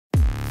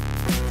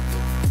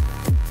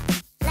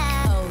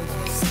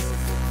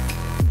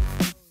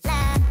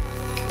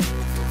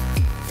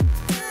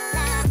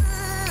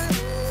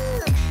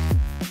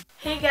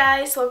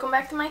guys, welcome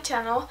back to my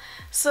channel.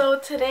 So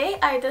today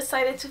I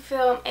decided to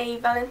film a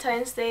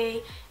Valentine's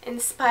Day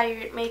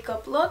inspired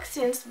makeup look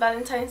since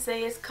Valentine's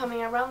Day is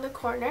coming around the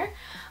corner,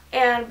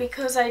 and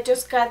because I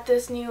just got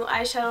this new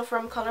eyeshadow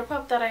from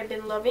ColourPop that I've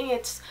been loving.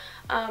 It's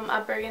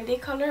a burgundy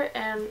color,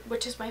 and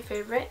which is my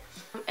favorite.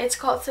 It's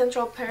called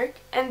Central Perk,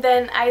 and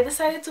then I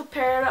decided to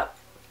pair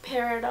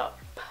it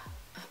up.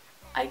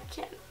 I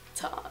can't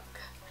talk.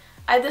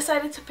 I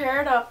decided to pair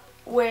it up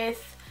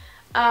with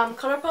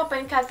ColourPop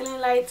and Kathleen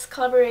Light's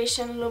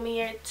collaboration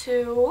Lumiere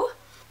 2.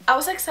 I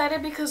was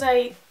excited because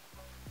I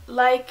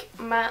like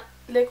matte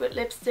liquid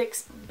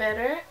lipsticks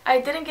better.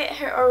 I didn't get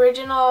her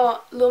original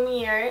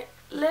Lumiere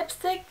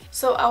lipstick,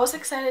 so I was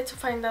excited to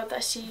find out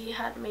that she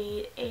had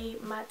made a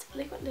matte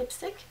liquid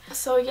lipstick.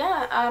 So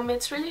yeah,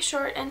 it's really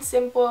short and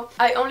simple.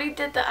 I only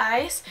did the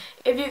eyes.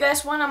 If you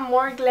guys want a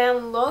more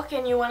glam look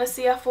and you want to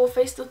see a full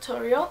face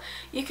tutorial,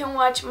 you can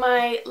watch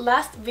my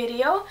last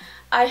video.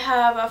 I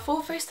have a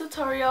full face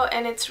tutorial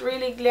and it's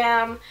really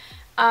glam,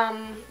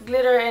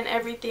 glitter and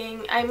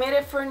everything. I made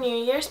it for New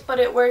Year's, but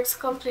it works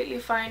completely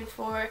fine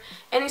for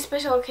any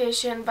special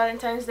occasion,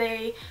 Valentine's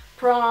Day,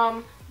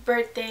 prom,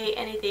 birthday,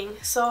 anything.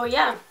 So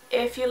yeah,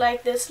 if you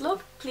like this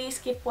look, please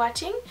keep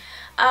watching.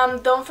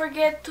 Don't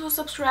forget to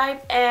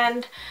subscribe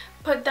and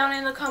put down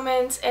in the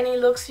comments any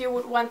looks you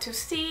would want to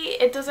see.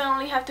 It doesn't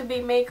only have to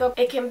be makeup,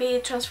 it can be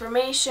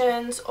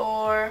transformations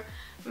or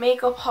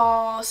makeup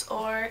hauls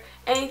or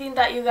anything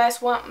that you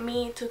guys want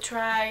me to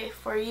try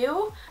for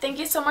you. Thank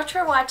you so much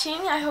for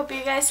watching. I hope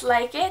you guys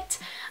like it.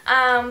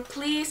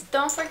 Please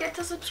don't forget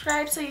to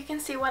subscribe so you can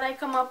see what I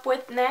come up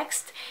with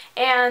next,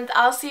 and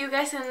I'll see you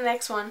guys in the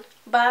next one.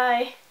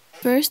 Bye.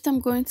 First,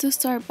 I'm going to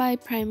start by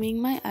priming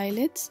my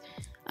eyelids.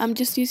 I'm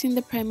just using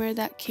the primer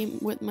that came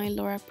with my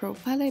Lorac Pro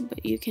Palette,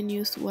 but you can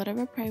use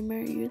whatever primer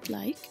you'd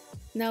like.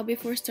 Now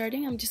before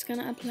starting, I'm just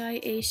gonna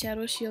apply a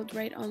shadow shield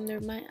right under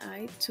my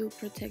eye to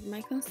protect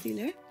my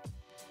concealer.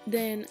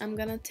 Then I'm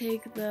gonna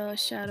take the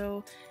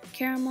shadow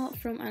Caramel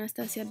from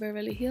Anastasia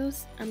Beverly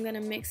Hills. I'm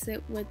gonna mix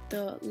it with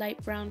the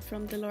light brown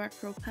from the Lorac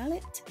Pro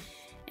Palette,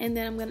 and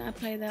then I'm gonna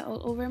apply that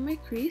all over my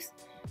crease.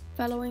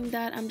 Following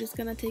that, I'm just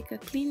gonna take a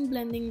clean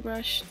blending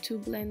brush to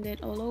blend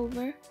it all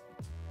over,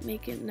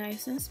 make it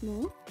nice and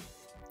smooth.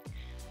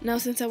 Now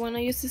since I want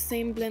to use the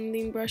same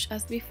blending brush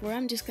as before,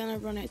 I'm just gonna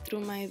run it through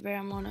my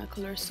Vera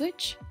color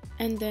switch,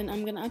 and then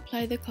I'm gonna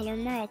apply the color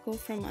Morocco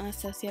from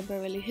Anastasia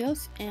Beverly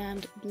Hills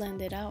and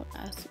blend it out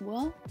as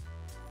well.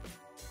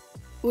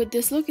 With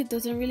this look, it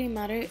doesn't really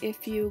matter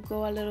if you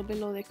go a little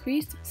below the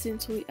crease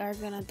since we are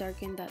gonna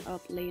darken that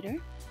up later.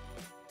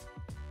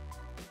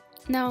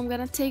 Now I'm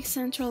gonna take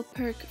Central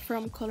Perk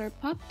from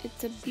ColourPop.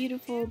 It's a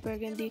beautiful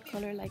burgundy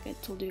color like I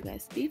told you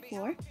guys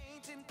before.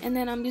 And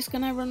then I'm just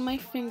gonna run my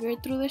finger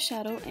through the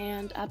shadow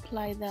and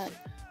apply that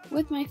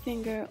with my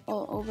finger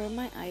all over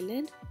my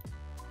eyelid.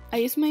 I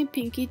use my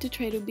pinky to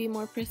try to be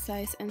more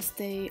precise and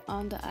stay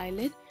on the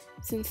eyelid,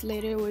 since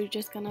later we're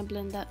just gonna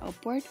blend that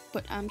upward,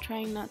 but I'm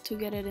trying not to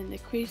get it in the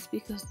crease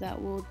because that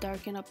will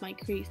darken up my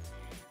crease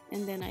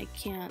and then I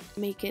can't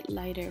make it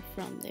lighter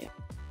from there.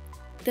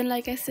 Then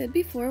like I said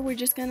before, we're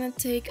just gonna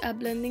take a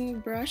blending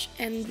brush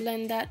and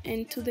blend that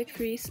into the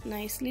crease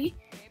nicely.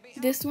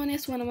 This one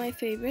is one of my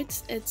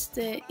favorites. It's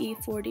the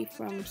E40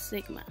 from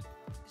Sigma.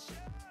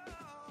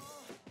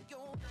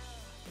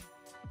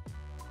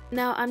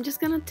 Now I'm just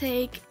gonna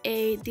take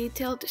a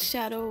detailed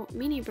shadow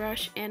mini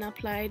brush and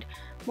applied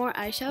more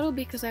eyeshadow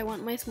because I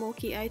want my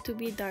smoky eye to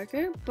be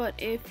darker, but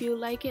if you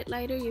like it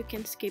lighter, you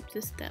can skip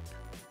this step.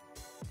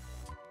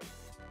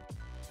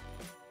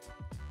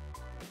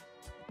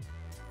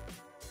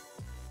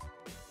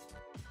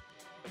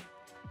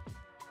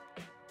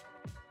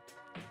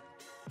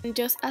 And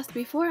just as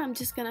before, I'm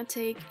just gonna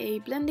take a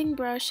blending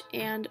brush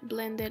and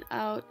blend it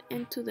out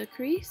into the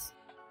crease.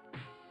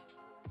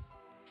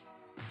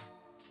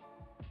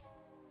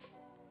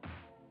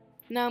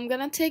 Now I'm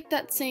gonna take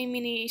that same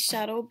mini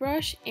shadow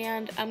brush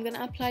and I'm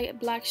gonna apply a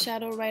black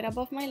shadow right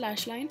above my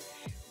lash line.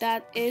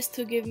 That is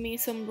to give me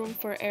some room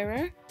for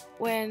error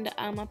when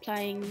I'm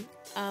applying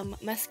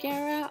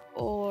mascara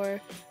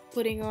or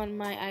putting on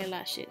my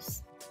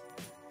eyelashes.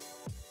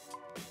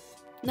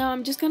 Now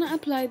I'm just gonna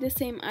apply the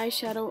same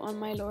eyeshadow on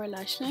my lower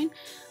lash line.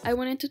 I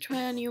wanted to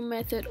try a new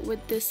method with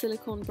this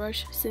silicone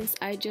brush since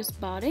I just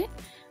bought it,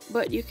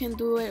 but you can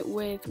do it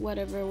with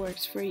whatever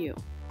works for you.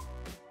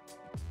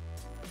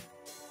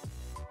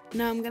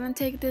 Now I'm gonna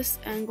take this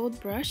angled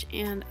brush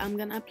and I'm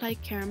gonna apply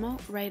Caramel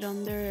right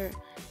under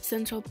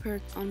Central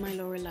Perk on my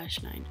lower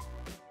lash line.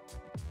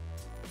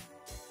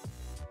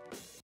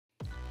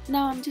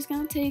 Now I'm just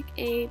gonna take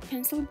a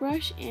pencil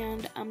brush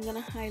and I'm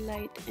gonna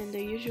highlight in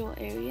the usual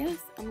areas.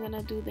 I'm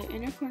gonna do the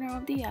inner corner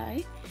of the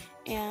eye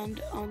and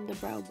on the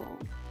brow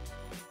bone.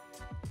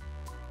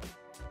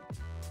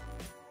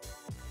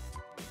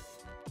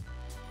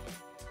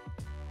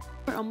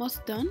 We're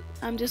almost done.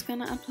 I'm just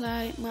gonna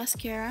apply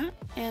mascara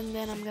and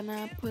then I'm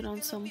gonna put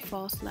on some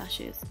false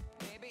lashes.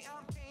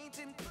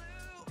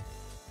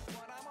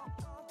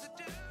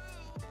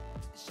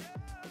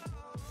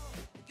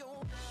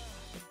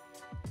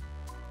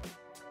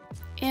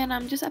 And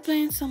And I'm just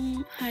applying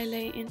some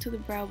highlight into the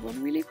brow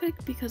bone really quick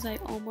because I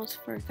almost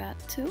forgot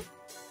to.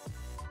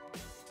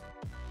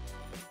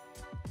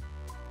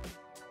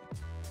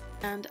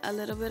 And a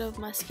little bit of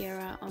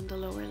mascara on the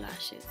lower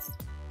lashes.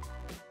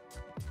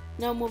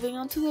 Now moving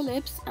on to the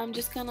lips, I'm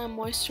just gonna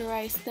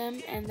moisturize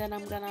them and then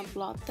I'm gonna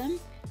blot them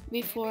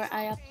before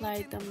I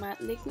apply the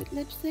matte liquid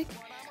lipstick.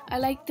 I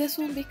like this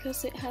one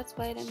because it has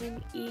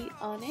vitamin E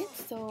on it,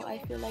 so I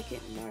feel like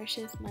it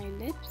nourishes my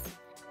lips.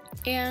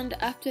 And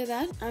after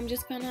that, I'm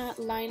just gonna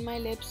line my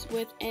lips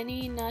with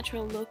any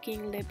natural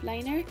looking lip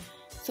liner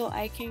so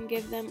I can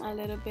give them a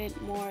little bit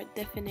more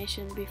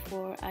definition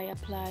before I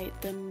apply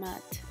the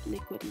matte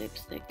liquid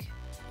lipstick.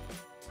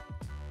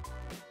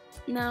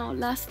 Now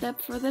last step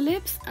for the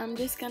lips, I'm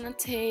just gonna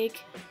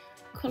take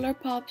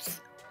ColourPop's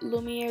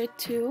Lumiere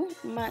 2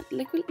 matte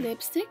liquid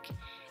lipstick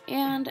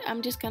and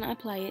I'm just gonna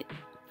apply it.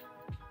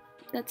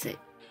 That's it.